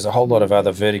 same year as a whole lot of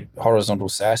other horizontal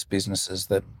SaaS businesses,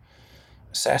 that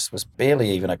SaaS was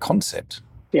barely even a concept.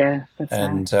 Yeah, that's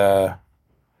and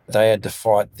they had to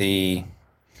fight the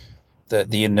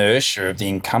inertia of the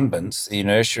incumbents, the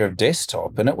inertia of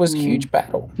desktop, and it was a huge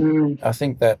battle. I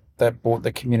think that brought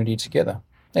the community together.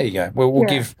 There you go. We'll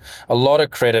give a lot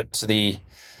of credit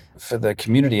for the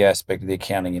community aspect of the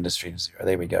accounting industry to Xero.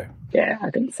 There we go. Yeah, I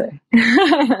think so.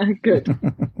 Good.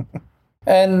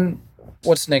 And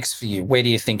what's next for you? Where do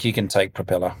you think you can take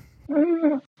Propeller?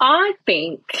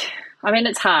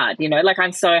 It's hard,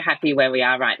 I'm so happy where we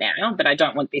are right now, but I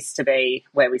don't want this to be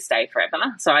where we stay forever.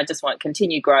 So I just want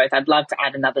continued growth. I'd love to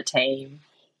add another team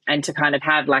and to kind of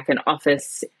have like an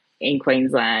office in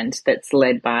Queensland that's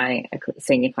led by a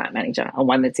senior client manager, or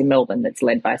one that's in Melbourne that's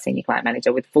led by a senior client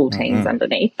manager with full teams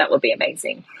underneath. That would be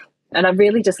amazing. And I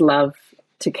really just love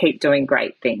to keep doing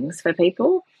great things for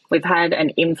people. We've had an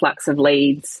influx of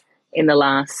leads in the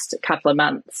last couple of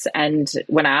months, and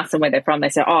when I ask them where they're from, they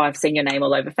say, I've seen your name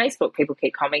all over Facebook. People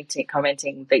keep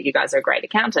commenting that you guys are a great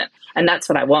accountant. And that's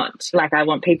what I want. Like, I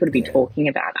want people to be talking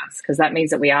about us, because that means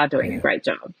that we are doing a great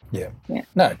job. Yeah.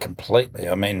 No, completely.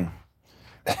 I mean,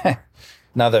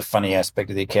 another funny aspect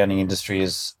of the accounting industry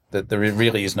is that there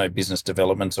really is no business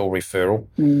development or referral.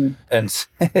 And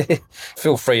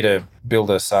feel free to build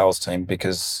a sales team,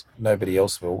 because nobody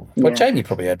else will. Well, Jamie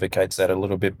probably advocates that a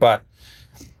little bit, but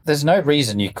there's no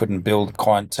reason you couldn't build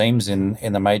client teams in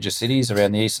the major cities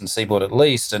around the eastern seaboard at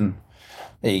least. And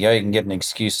there you go. You can get an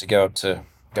excuse to go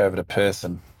over to Perth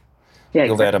and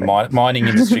build out a mining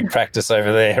industry practice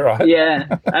over there, right?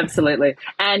 Yeah, absolutely.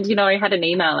 And, I had an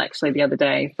email actually the other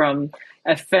day from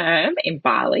a firm in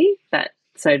Bali Bali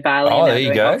there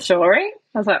you go. Offshoring.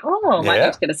 I was like, might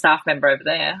need to get a staff member over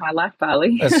there. I like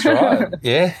Bali. That's right.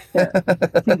 Yeah.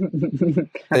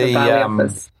 Bali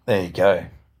office. There you go.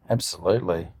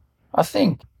 Absolutely. I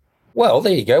think, well,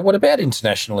 there you go. What about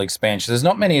international expansion? There's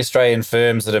not many Australian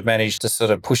firms that have managed to sort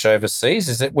of push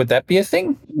overseas. Would that be a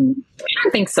thing? I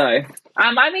don't think so.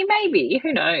 Maybe.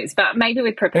 Who knows? But maybe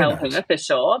with Propeller for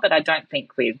sure, but I don't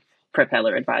think with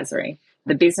Propeller Advisory.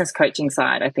 The business coaching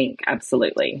side, I think,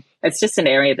 absolutely. It's just an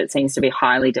area that seems to be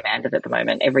highly demanded at the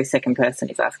moment. Every second person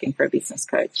is asking for a business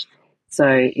coach. So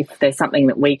if there's something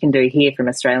that we can do here from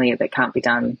Australia that can't be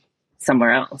done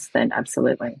somewhere else, then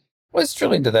absolutely. Let's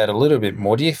drill into that a little bit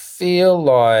more. Do you feel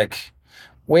like,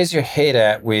 where's your head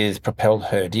at with Propel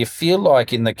Her? Do you feel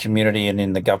like in the community and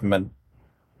in the government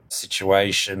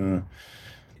situation,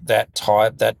 that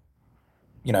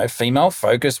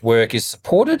female-focused work is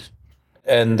supported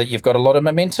and that you've got a lot of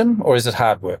momentum, or is it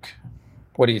hard work?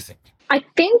 What do you think? I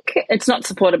think it's not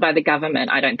supported by the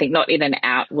government, I don't think, not in an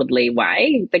outwardly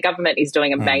way. The government is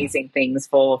doing amazing things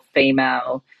for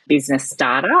female business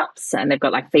startups, and they've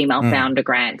got like female founder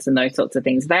grants and those sorts of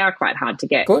things. They are quite hard to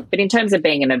get. Good. But in terms of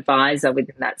being an advisor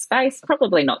within that space,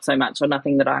 probably not so much, or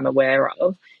nothing that I'm aware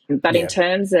of. But in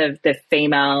terms of the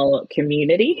female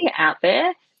community out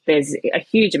there, there's a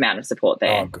huge amount of support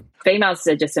there. Oh, females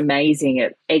are just amazing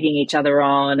at egging each other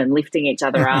on and lifting each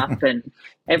other up, and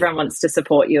everyone wants to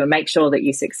support you and make sure that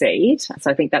you succeed.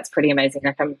 So I think that's pretty amazing.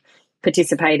 Like, I'm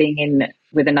participating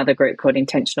with another group called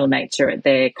Intentional Nature at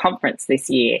their conference this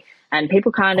year, and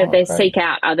people they seek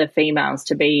out other females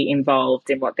to be involved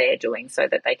in what they're doing so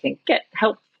that they can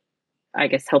help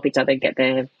each other get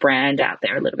their brand out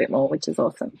there a little bit more, which is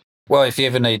awesome. Well, if you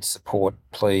ever need support,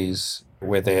 please,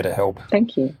 we're there to help.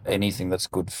 Thank you. Anything that's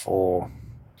good for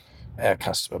our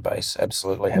customer base,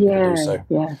 absolutely happy to do so.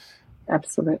 Yeah,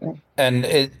 absolutely.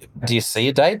 And do you see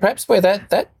a day perhaps where that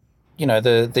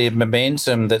the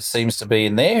momentum that seems to be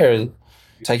in there,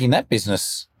 taking that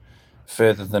business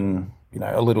further than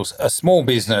a small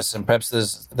business, and perhaps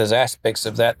there's aspects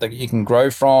of that you can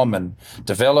grow from and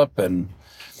develop, and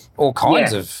all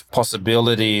kinds of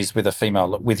possibilities with a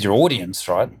female, with your audience,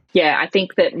 right? Yeah, I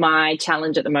think that my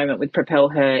challenge at the moment with Propel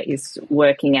Her is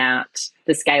working out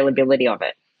the scalability of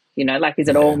it. Is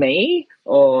it all me,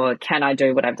 or can I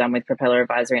do what I've done with Propeller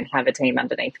Advisory and have a team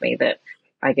underneath me that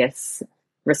I guess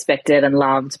respected and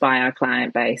loved by our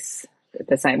client base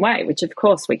the same way, which of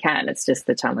course we can. It's just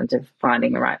the challenge of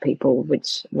finding the right people,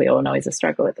 which we all know is a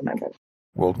struggle at the moment.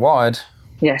 Worldwide.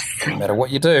 Yes. No matter what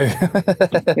you do.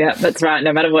 Yeah, that's right.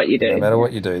 No matter what you do. No matter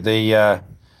what you do.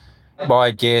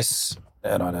 My guess,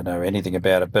 and I don't know anything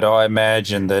about it, but I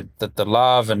imagine that the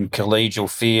love and collegial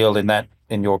feel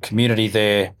in your community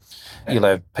there, you'll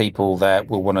have people that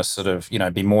will want to sort of,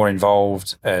 be more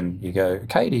involved, and you go,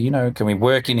 Katie, can we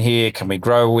work in here? Can we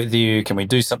grow with you? Can we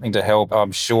do something to help?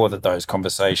 I'm sure that those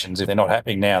conversations, if they're not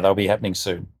happening now, they'll be happening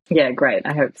soon. Yeah, great.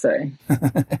 I hope so.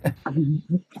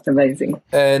 It's amazing.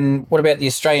 And what about the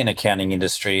Australian accounting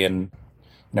industry and,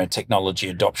 technology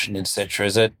adoption,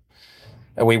 etc.?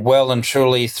 Are we well and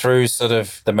truly through sort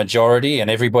of the majority and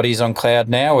everybody's on cloud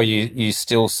now, or you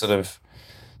still sort of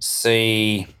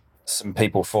see some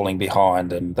people falling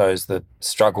behind and those that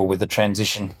struggle with the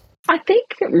transition? I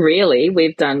think really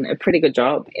we've done a pretty good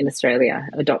job in Australia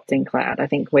adopting cloud. I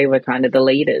think we were kind of the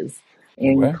leaders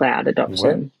in cloud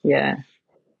adoption. Yeah.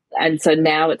 And so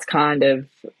now it's kind of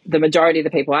the majority of the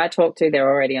people I talk to,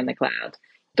 they're already on the cloud.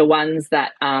 The ones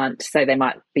that aren't, so they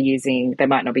might not be using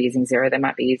Xero, they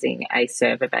might be using a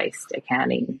server-based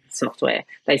accounting software.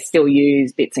 They still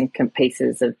use bits and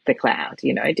pieces of the cloud,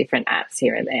 different apps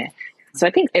here and there. So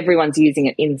I think everyone's using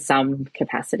it in some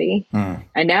capacity.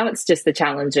 And now it's just the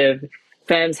challenge of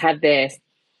firms have their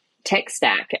tech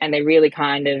stack and they're really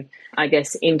kind of, I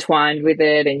guess, entwined with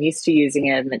it and used to using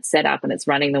it, and it's set up and it's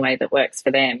running the way that works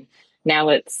for them. Now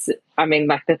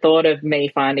the thought of me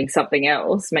finding something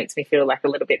else makes me feel like a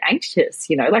little bit anxious,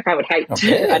 like I'd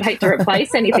hate to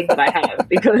replace anything that I have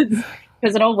because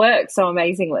it all works so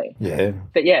amazingly. Yeah.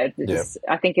 But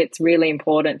I think it's really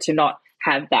important to not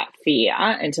have that fear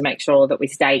and to make sure that we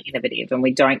stay innovative and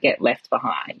we don't get left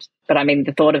behind. But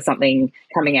the thought of something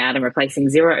coming out and replacing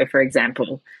Xero, for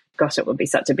example, gosh, it would be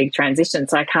such a big transition.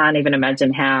 So I can't even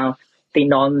imagine how the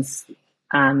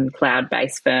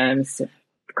cloud-based firms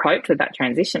coped with that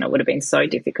transition. It would have been so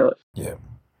difficult. Yeah.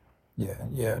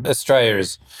 Australia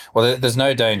is, there's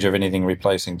no danger of anything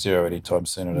replacing Xero anytime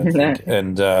soon, I don't think.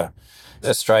 And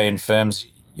Australian firms,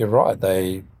 you're right,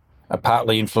 they are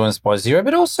partly influenced by Xero,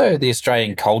 but also the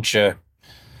Australian culture,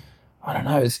 I don't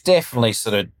know, it's definitely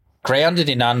sort of grounded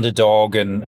in underdog,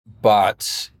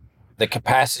 but the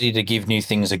capacity to give new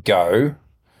things a go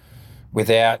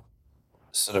without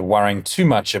sort of worrying too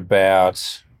much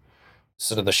about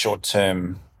sort of the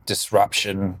short-term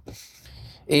disruption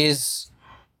is,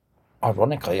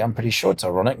 ironically, I'm pretty sure it's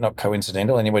ironic, not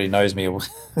coincidental. Anybody who knows me will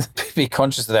be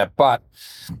conscious of that. But,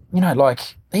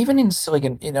 even in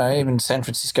Silicon, even San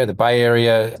Francisco, the Bay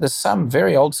Area, there's some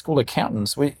very old school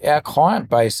accountants. Our client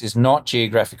base is not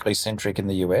geographically centric in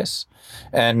the US,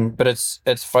 but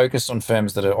it's focused on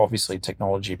firms that are obviously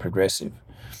technology progressive.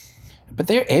 But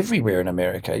they're everywhere in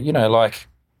America. You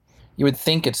would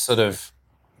think it's sort of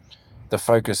the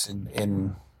focus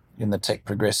in the tech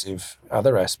progressive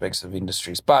other aspects of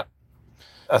industries. But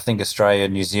I think Australia,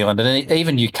 New Zealand, and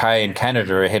even UK and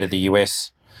Canada are ahead of the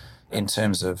US in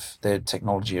terms of their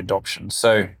technology adoption.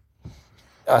 So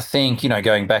I think,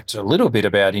 going back to a little bit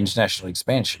about international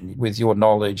expansion, with your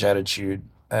knowledge, attitude,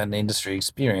 and industry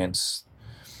experience,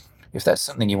 if that's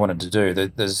something you wanted to do,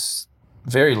 there's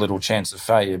very little chance of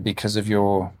failure because of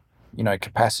your,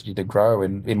 capacity to grow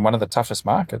in one of the toughest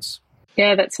markets.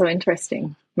 Yeah, that's so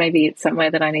interesting. Maybe it's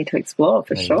somewhere that I need to explore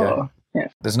for sure. Yeah.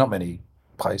 There's not many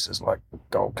places like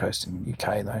Gold Coast in the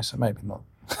UK though, so maybe not.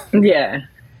 Yeah,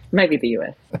 maybe the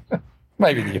US.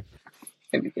 Maybe the US.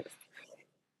 Maybe the US.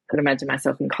 Could imagine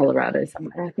myself in Colorado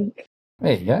somewhere, I think.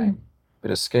 There you go.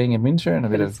 Bit of skiing in winter and a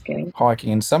bit of skiing.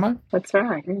 Hiking in summer. That's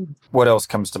right. Yeah. What else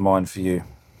comes to mind for you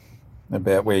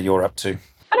about where you're up to?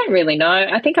 I don't really know.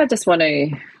 I think I just want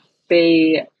to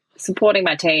be supporting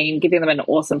my team, giving them an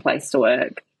awesome place to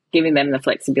work, giving them the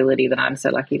flexibility that I'm so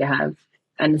lucky to have,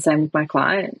 and the same with my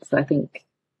clients. I think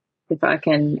if I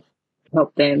can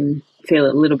help them feel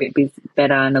a little bit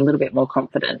better and a little bit more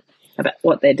confident about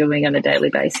what they're doing on a daily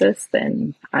basis,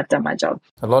 then I've done my job.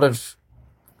 A lot of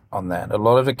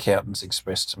accountants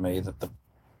express to me that the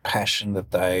passion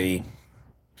that they,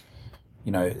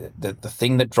 the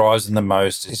thing that drives them the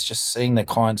most is just seeing their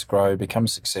clients grow, become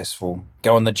successful,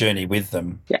 go on the journey with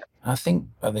them. Yeah. I think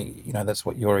that's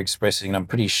what you're expressing, and I'm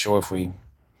pretty sure if we,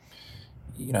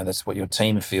 that's what your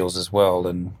team feels as well.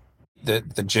 And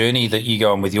the journey that you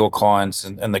go on with your clients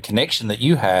and the connection that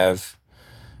you have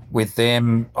with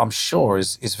them, I'm sure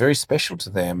is very special to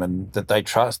them, and that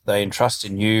they entrust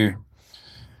in you.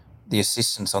 The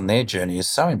assistance on their journey is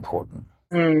so important.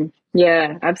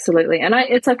 Yeah, absolutely. And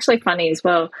it's actually funny as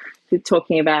well,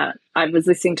 talking about, I was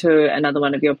listening to another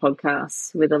one of your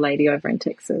podcasts with a lady over in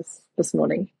Texas this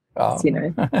morning. Oh.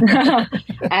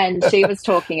 And she was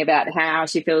talking about how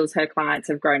she feels her clients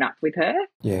have grown up with her.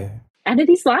 Yeah. And it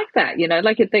is like that,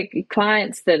 like the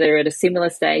clients that are at a similar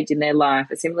stage in their life,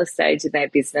 a similar stage in their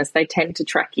business, they tend to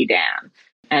track you down.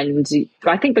 And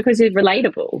I think because you're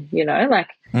relatable,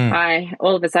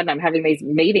 all of a sudden I'm having these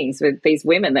meetings with these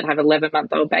women that have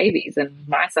 11-month-old babies, and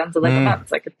my son's 11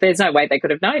 months. Like, there's no way they could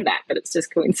have known that, but it's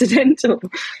just coincidental.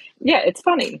 Yeah, it's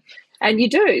funny. And you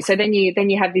do. So then you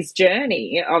have this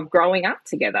journey of growing up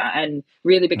together and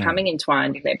really becoming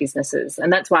entwined in their businesses.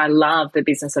 And that's why I love the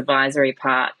business advisory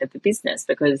part of the business,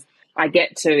 because I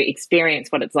get to experience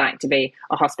what it's like to be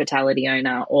a hospitality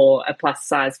owner or a plus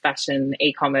size fashion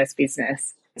e-commerce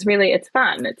business. It's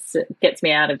fun. It gets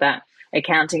me out of that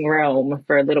accounting realm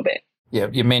for a little bit. Yeah,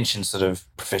 you mentioned sort of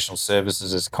professional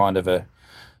services as kind of a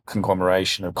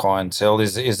conglomeration of clientele.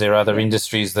 Is there other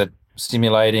industries that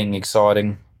stimulating,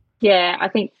 exciting? Yeah, I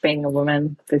think being a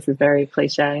woman, this is very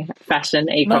cliche, fashion,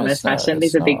 e-commerce fashion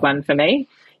is a big one for me.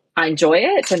 I enjoy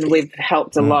it, and we've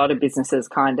helped a lot of businesses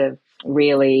kind of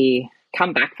really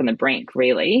come back from the brink,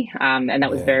 really, and that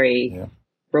was very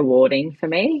rewarding for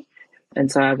me. And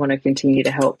so I want to continue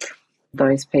to help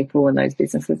those people and those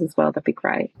businesses as well. That'd be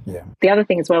great. Yeah. The other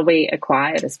thing as well, we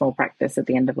acquired a small practice at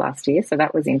the end of last year, so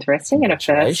that was interesting and a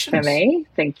first for me.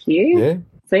 Thank you. Yeah.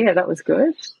 So yeah, that was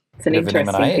good. It's an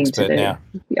interesting thing to do. Now.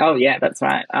 Oh yeah, that's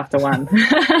right. After one.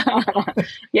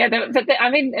 Yeah,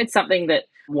 it's something that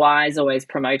Wise always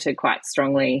promoted quite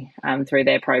strongly through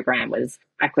their program, was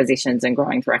acquisitions and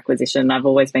growing through acquisition. I've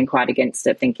always been quite against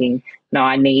it, thinking, no,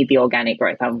 I need the organic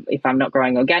growth. If I'm not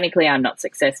growing organically, I'm not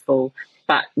successful.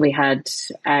 But we had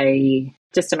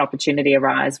just an opportunity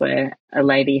arise where a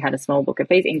lady had a small book of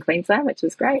bees in Queensland, which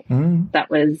was great.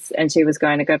 And she was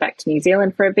going to go back to New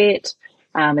Zealand for a bit.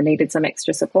 And needed some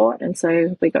extra support. And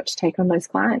so we got to take on those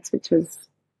clients, which was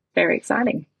very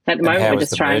exciting. At the moment, we're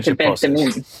just trying to bed them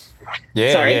in.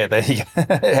 Yeah, there you go.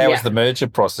 How was the merger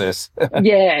process?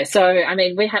 Yeah, so, I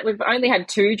mean, we've only had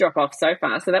 2 drop-offs so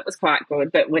far, so that was quite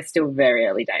good, but we're still very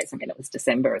early days. I mean, it was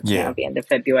December. It's now the end of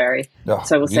February.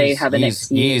 So we'll see how the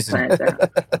next year plans out.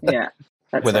 Yeah,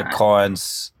 that's With right. the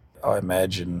clients, I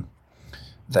imagine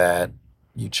that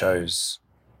you chose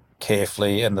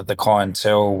carefully and that the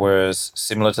clientele was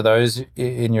similar to those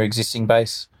in your existing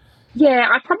base? Yeah,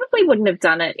 I probably wouldn't have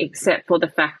done it except for the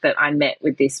fact that I met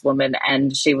with this woman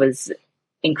and she was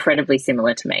incredibly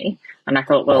similar to me. And I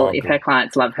thought, well, if her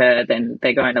clients love her, then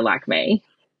they're going to like me.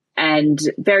 And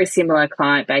very similar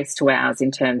client base to ours in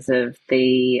terms of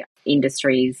the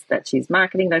industries that she's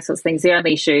marketing, those sorts of things. The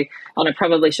only issue, and I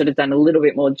probably should have done a little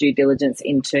bit more due diligence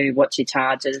into what she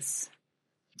charges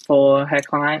for her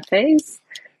client fees.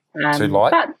 Too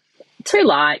light? But too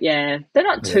light, yeah. They're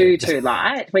not too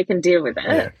light. We can deal with it.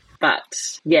 Yeah.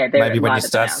 But, yeah, they're maybe when you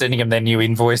start sending them their new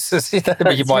invoices, you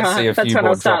might see a few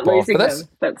more drop off.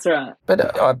 That's right.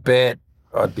 But I bet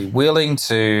I'd be willing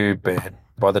to bet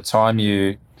by the time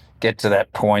you get to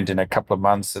that point in a couple of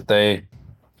months that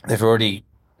they've already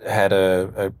had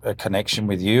a connection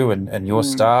with you and your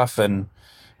staff, and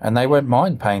they won't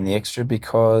mind paying the extra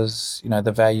because,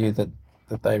 the value that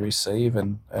they receive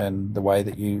and the way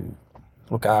that you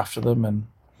look after them and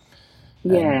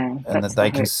that they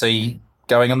can see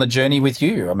going on the journey with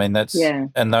you. I mean,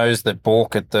 and those that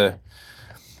balk at a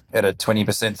 20%,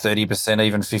 30%,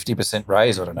 even 50%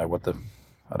 raise. I don't know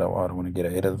I don't want to get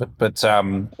ahead of it, but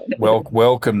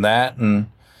welcome that, and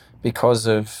because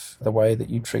of the way that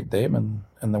you treat them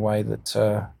and the way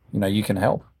that you can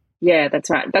help. Yeah, that's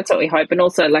right. That's what we hope. And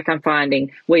also, like, I'm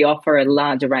finding we offer a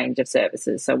larger range of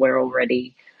services, so we're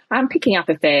already picking up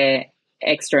a fair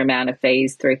extra amount of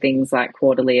fees through things like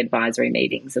quarterly advisory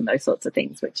meetings and those sorts of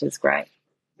things, which is great.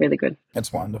 Really good.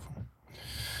 That's wonderful.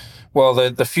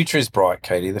 Well, the future is bright,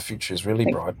 Katie. The future is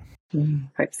really bright.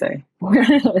 Hope so. No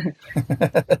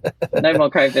more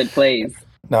COVID, please.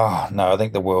 No, I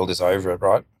think the world is over it,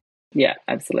 right? Yeah,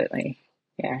 absolutely.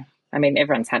 Yeah. I mean,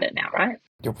 everyone's had it now, right?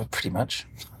 Yeah, pretty much.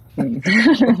 We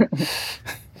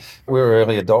were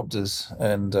early adopters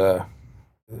and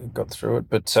got through it.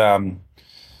 But, I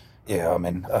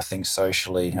mean, I think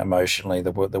socially, emotionally,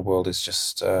 the world is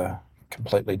just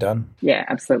completely done. Yeah,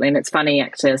 absolutely. And it's funny,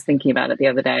 actually, I was thinking about it the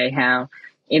other day, how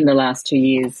in the last 2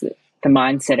 years, the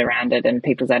mindset around it and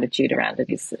people's attitude around it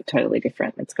is totally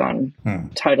different. It's gone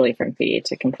totally from fear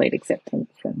to complete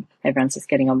acceptance, and everyone's just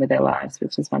getting on with their lives,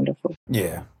 which is wonderful.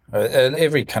 Yeah. And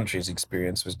every country's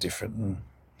experience was different.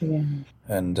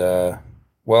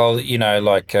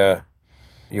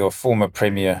 Your former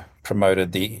Premier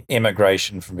promoted the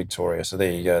immigration from Victoria. So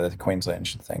there you go. The Queensland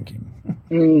should thank him.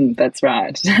 That's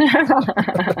right.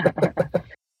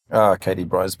 Katie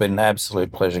Bryan, it's been an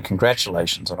absolute pleasure.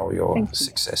 Congratulations on all your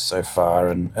success so far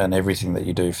and everything that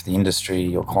you do for the industry,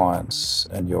 your clients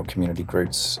and your community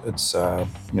groups. It's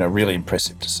really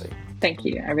impressive to see. Thank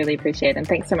you. I really appreciate it. And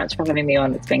thanks so much for having me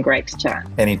on. It's been great to chat.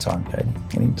 Anytime, Katie.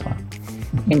 Anytime.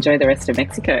 Enjoy the rest of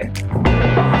Mexico.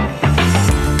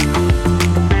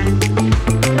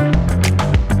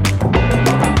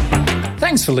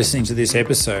 Thanks for listening to this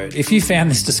episode. If you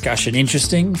found this discussion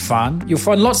interesting, fun, you'll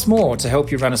find lots more to help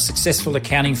you run a successful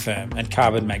accounting firm at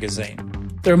Carbon Magazine.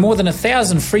 There are more than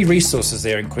 1,000 free resources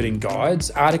there, including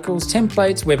guides, articles,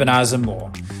 templates, webinars and more.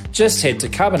 Just head to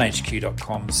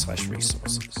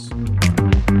carbonhq.com/resources.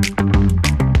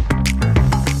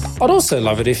 I'd also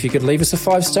love it if you could leave us a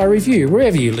 5-star review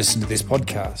wherever you listen to this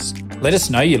podcast. Let us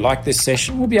know you like this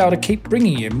session. We'll be able to keep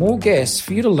bringing you more guests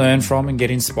for you to learn from and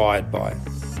get inspired by.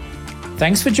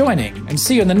 Thanks for joining, and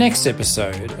see you on the next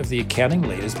episode of the Accounting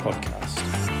Leaders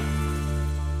Podcast.